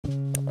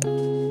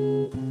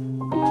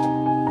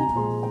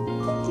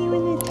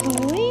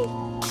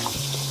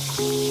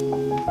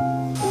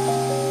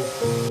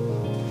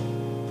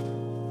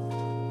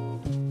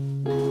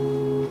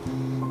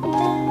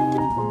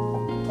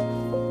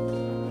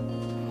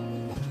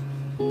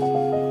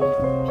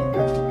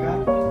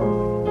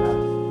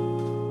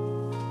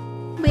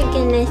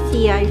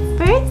my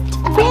first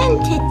friend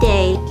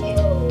today.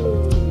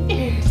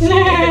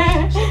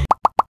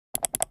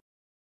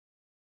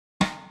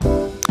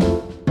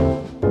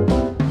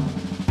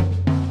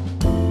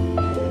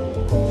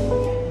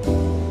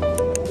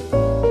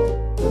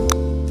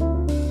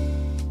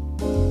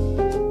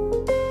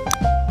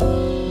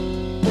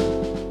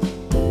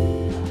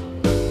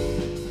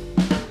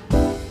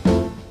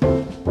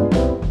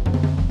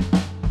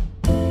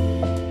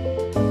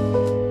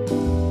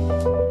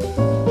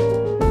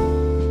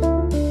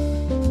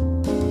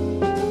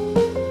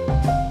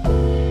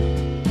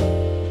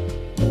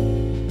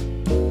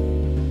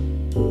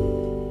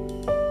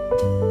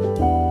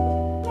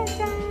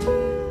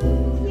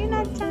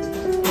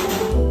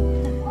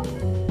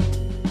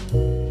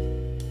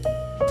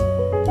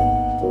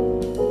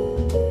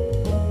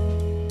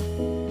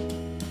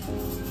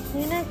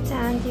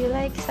 Do you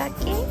like sake?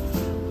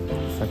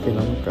 Sake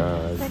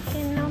nomitai.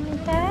 Sake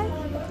nomitai?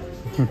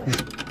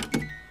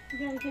 You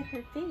gotta get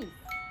her face.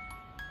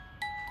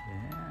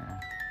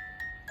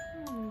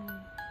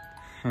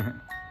 Yeah.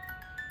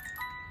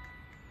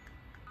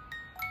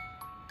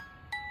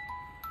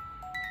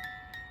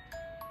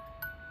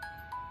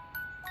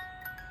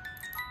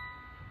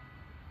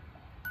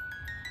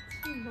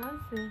 She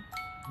loves it.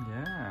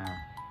 Yeah.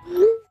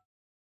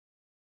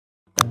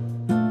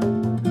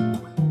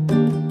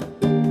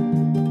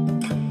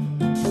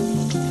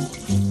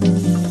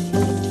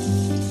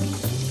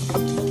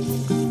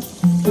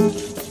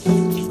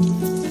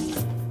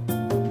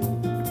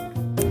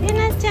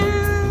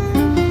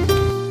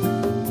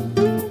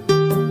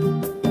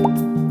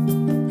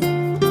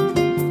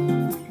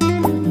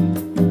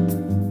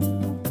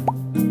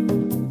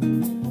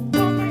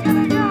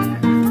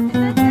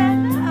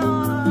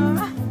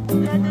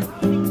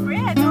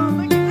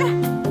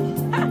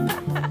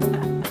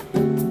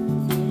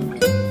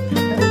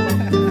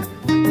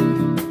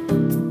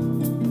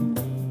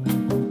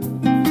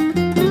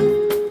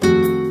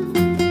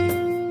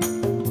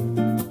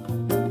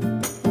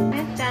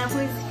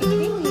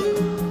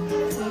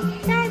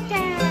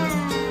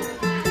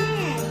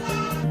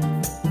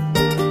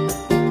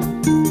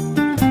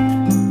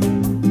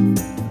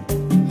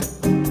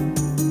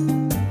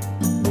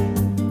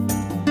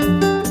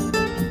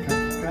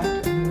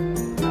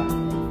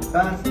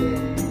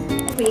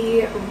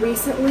 We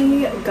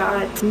recently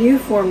got new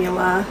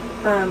formula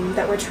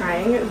that we're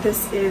trying.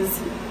 This is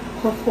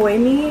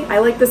Hohoemi. I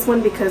like this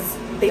one because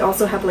they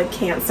also have like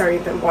cans. Sorry,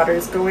 the water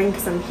is going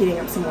because I'm heating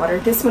up some water.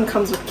 This one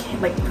comes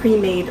with like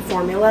pre-made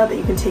formula that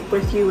you can take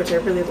with you, which I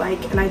really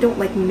like. And I don't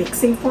like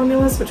mixing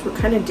formulas, which we're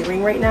kind of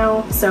doing right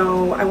now.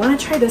 So I want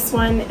to try this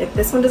one. If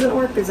this one doesn't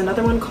work, there's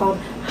another one called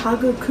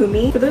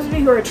Hagukumi. For those of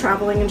you who are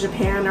traveling in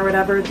Japan or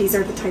whatever, these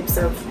are the types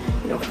of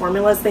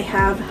formulas they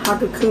have.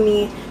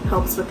 Hagukumi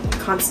helps with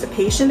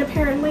constipation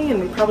apparently,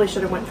 and we probably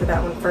should have went for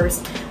that one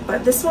first.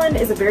 But this one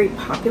is a very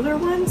popular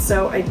one,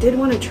 so I did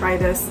want to try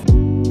this.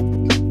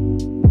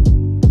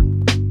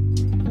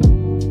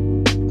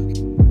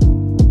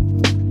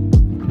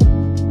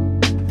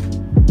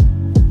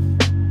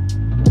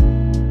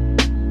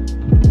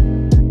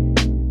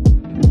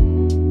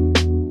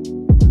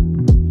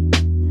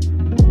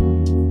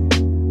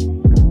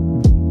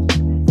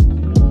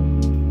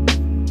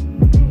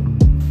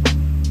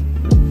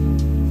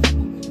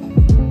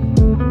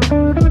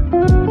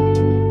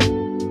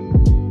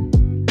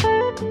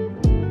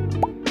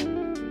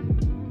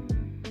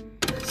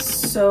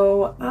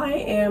 So I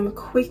am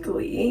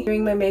quickly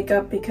doing my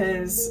makeup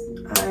because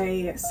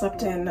I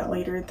slept in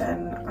later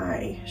than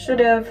I should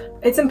have.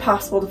 It's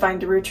impossible to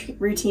find a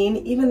routine,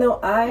 even though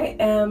I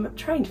am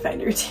trying to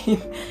find a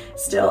routine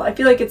still. I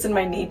feel like it's in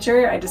my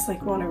nature. I just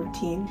like want a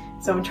routine.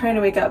 So I'm trying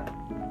to wake up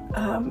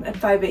at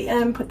 5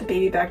 a.m., put the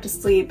baby back to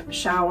sleep,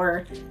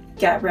 shower,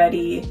 get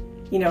ready,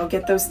 you know,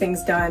 get those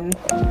things done.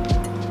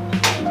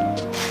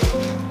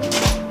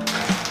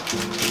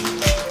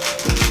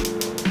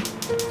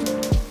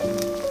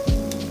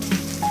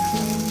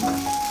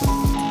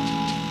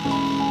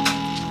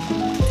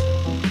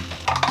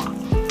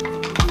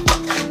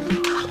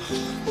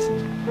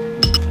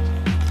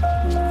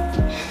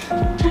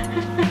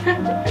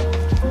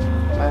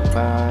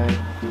 Bye.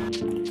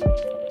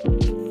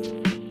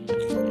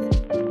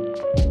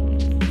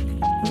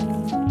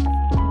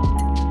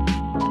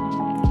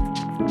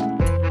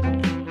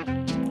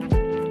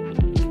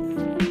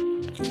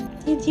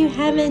 Did you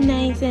have a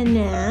nice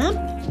nap?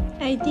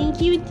 I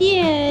think you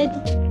did.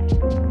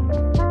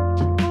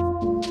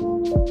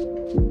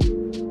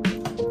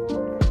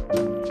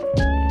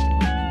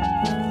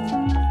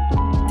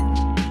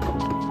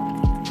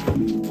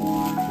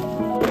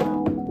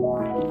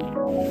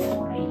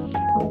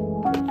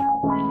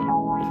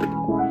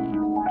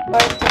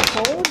 Hard to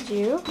hold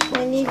you.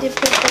 I need to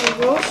put some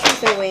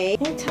groceries away.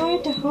 It's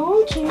hard to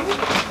hold you. I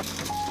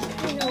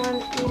don't want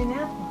to eat an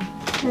apple.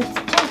 Let's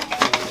check.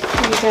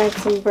 We got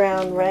some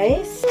brown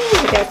rice.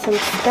 We got some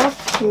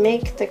stuff to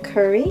make the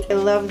curry. I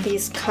love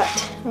these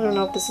cut I don't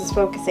know if this is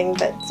focusing,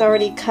 but it's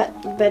already cut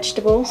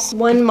vegetables.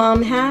 One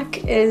mom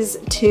hack is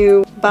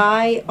to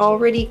buy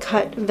already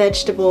cut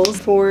vegetables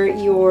for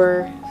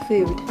your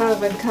food.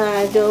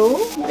 Avocado.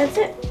 That's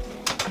it.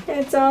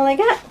 That's all I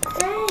got.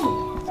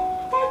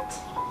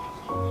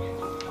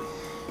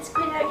 Let's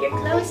put out your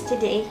clothes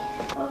today.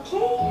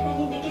 Okay, I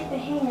need to get the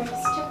hangers.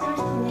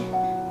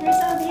 Where's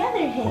all the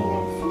other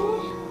hangers?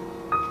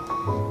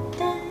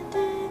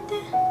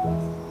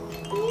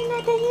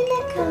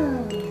 Yuna,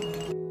 come.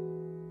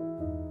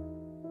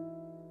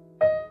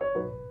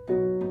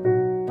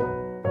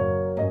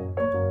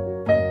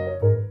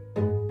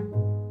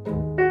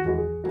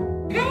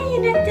 Hi,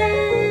 Yuna.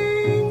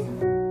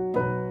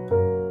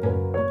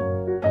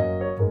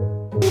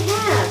 We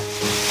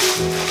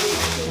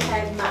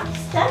have mop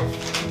stuff.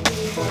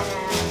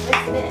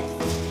 What's this?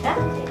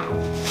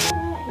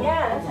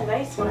 Yeah, that's a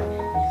nice one.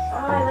 Oh,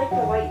 I like the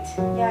white.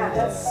 Yeah,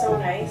 that's so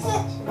nice.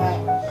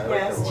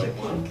 Yeah, it's too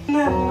pink.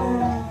 Mama.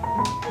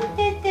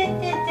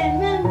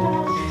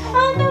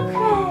 Oh, no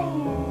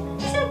crying.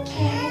 It's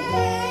okay.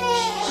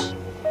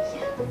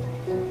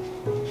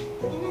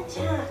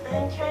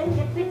 I'm trying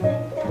to put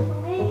some stuff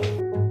away.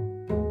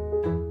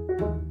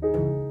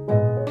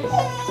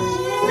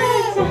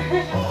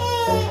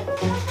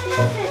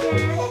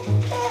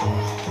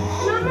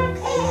 Mama,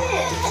 clean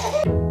it.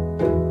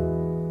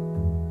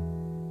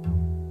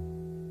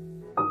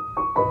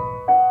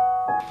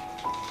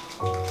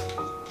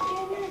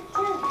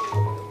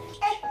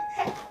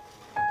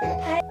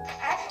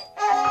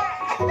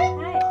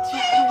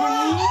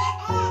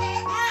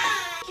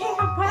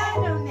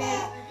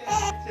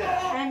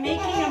 I'm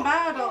making a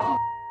bottle.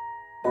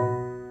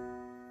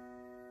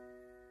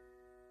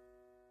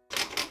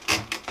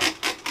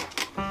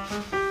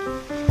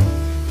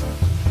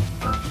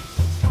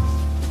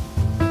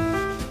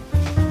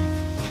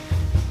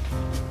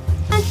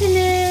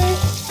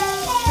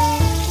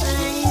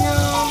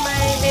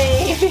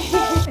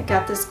 I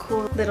got this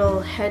cool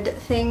little head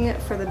thing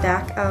for the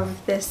back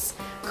of this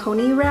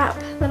coney wrap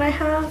that I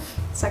have.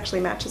 This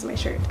actually matches my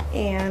shirt,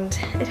 and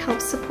it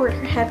helps support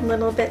her head a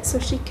little bit so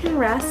she can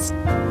rest.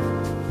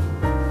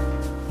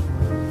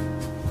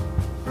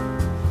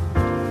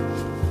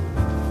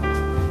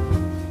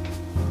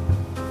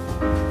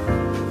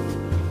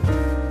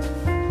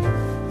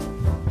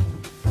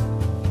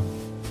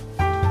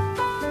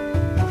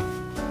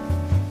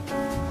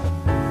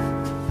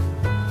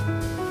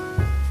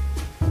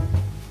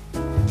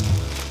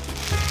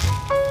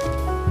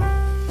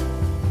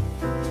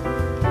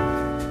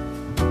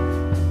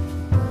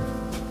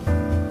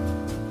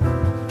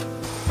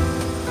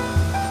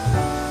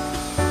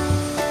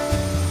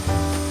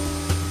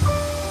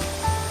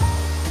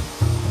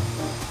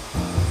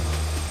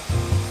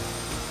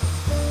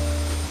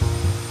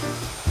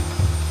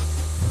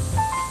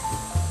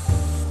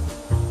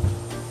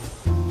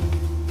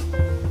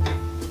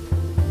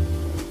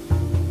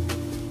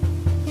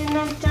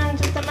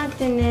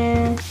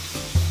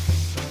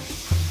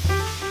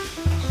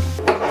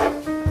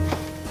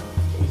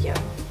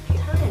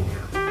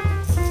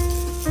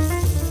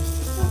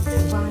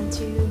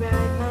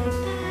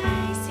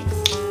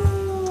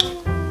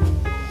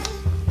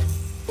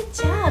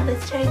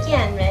 Let's try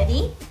again.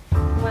 Ready?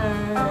 1,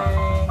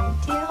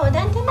 2. Hold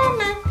on to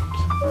Mama.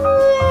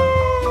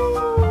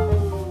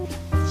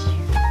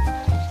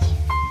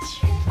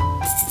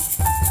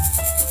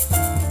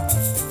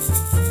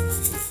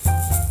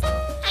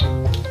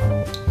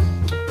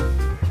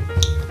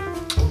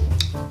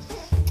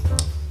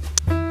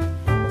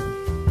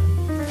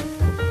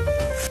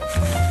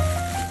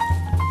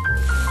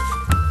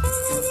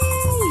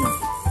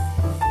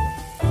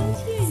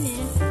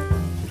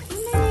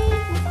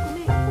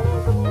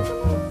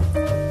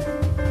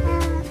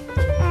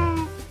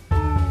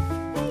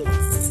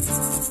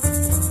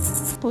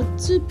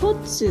 Potsu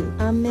potsu,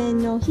 ame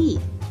no hi.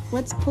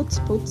 What's potsu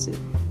potsu?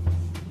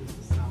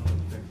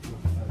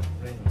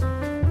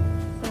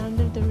 Sound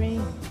of the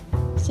rain.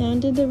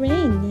 Sound of the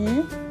rain,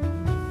 yeah?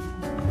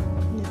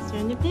 Let's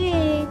turn the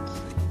page.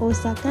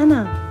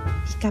 Osakana,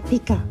 pika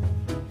pika.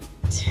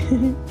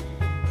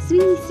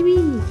 Sweet,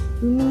 sweet.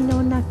 Umi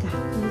no naka.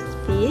 This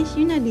fish,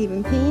 you're not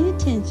even paying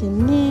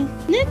attention, yeah?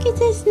 Look, it's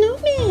a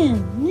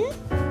snowman, yeah?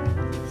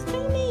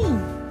 Snowman.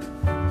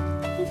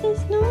 It's a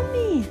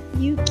snowman.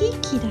 Yuki,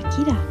 kira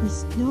kira. The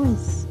snow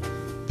is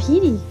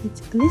pretty.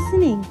 It's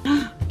glistening.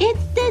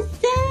 It's the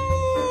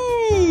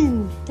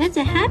sun! That's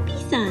a happy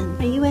sun.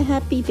 Are you a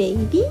happy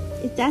baby?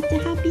 If that's a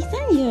happy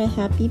sun, you're a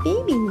happy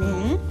baby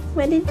now.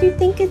 What did you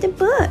think of the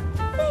book?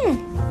 Yeah,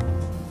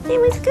 it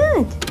was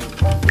good.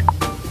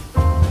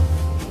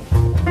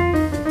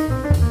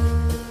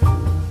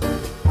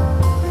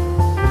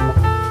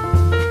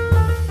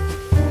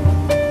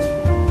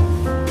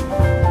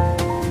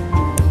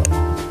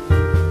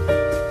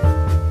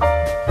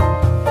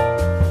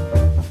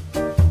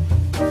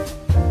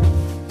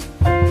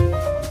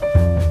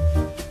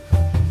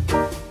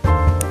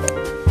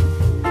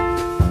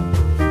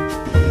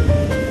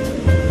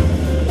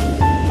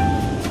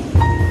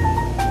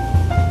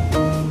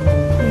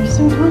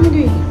 I'm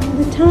hungry all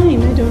the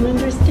time. I don't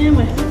understand.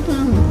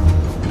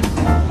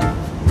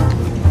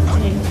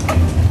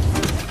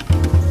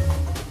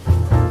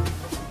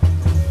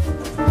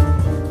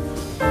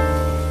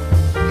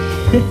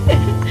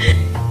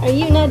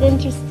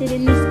 interested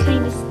in this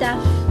kind of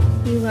stuff.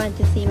 You want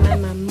to see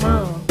Mama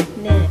more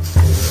next.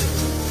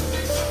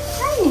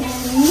 Hi,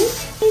 honey.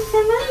 It's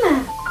a mama.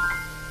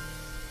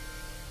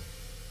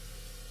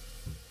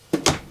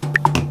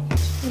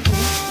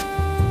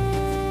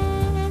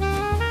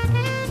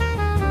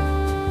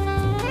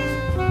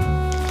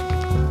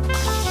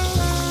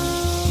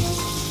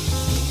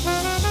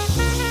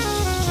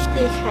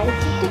 Say hi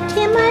to the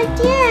camera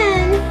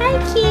again. Hi,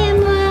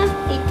 camera.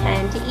 It's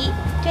time to eat.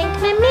 Drink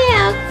my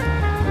milk.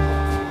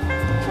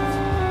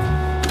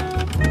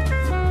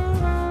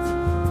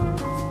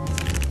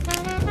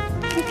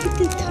 Look at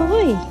the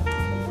toy.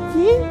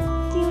 Yeah?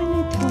 Do you want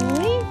a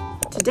toy?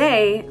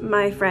 Today,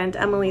 my friend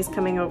Emily's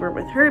coming over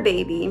with her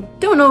baby.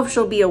 Don't know if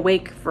she'll be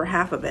awake for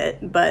half of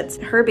it, but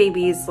her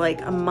baby's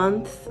like a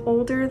month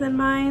older than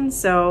mine,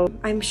 so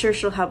I'm sure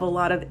she'll have a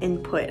lot of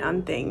input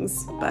on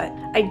things. But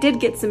I did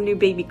get some new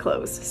baby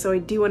clothes, so I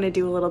do want to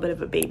do a little bit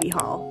of a baby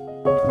haul.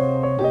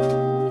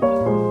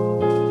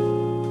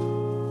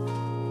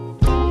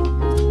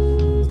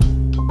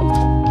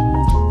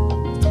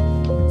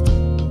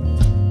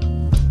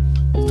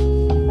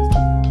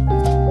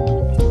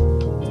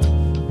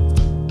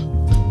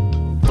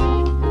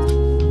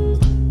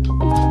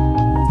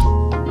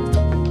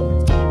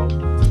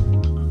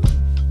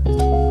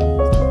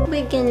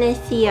 We're gonna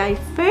see our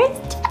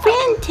first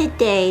friend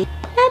today.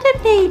 Not a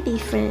baby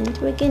friend.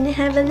 We're gonna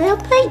have a little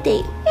play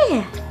date.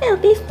 Yeah, it'll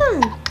be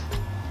fun.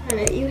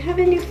 You have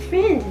a new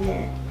friend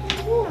now.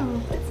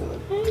 Oh,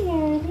 hi,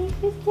 Abby.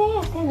 Who's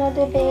that?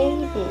 Another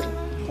baby.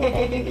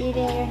 Are you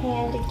eating your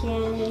hand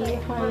again? And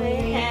you're hungry? My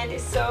hand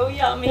is so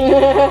yummy.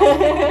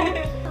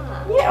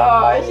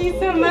 Oh, she's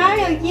so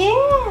mild.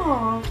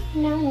 Yeah.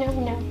 No.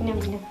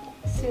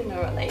 Sooner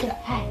or later.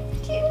 Hi.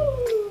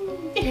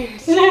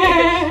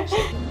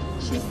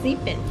 She's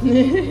sleeping.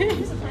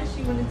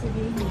 She wanted to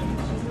be here.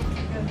 She's like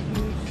a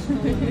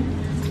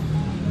huge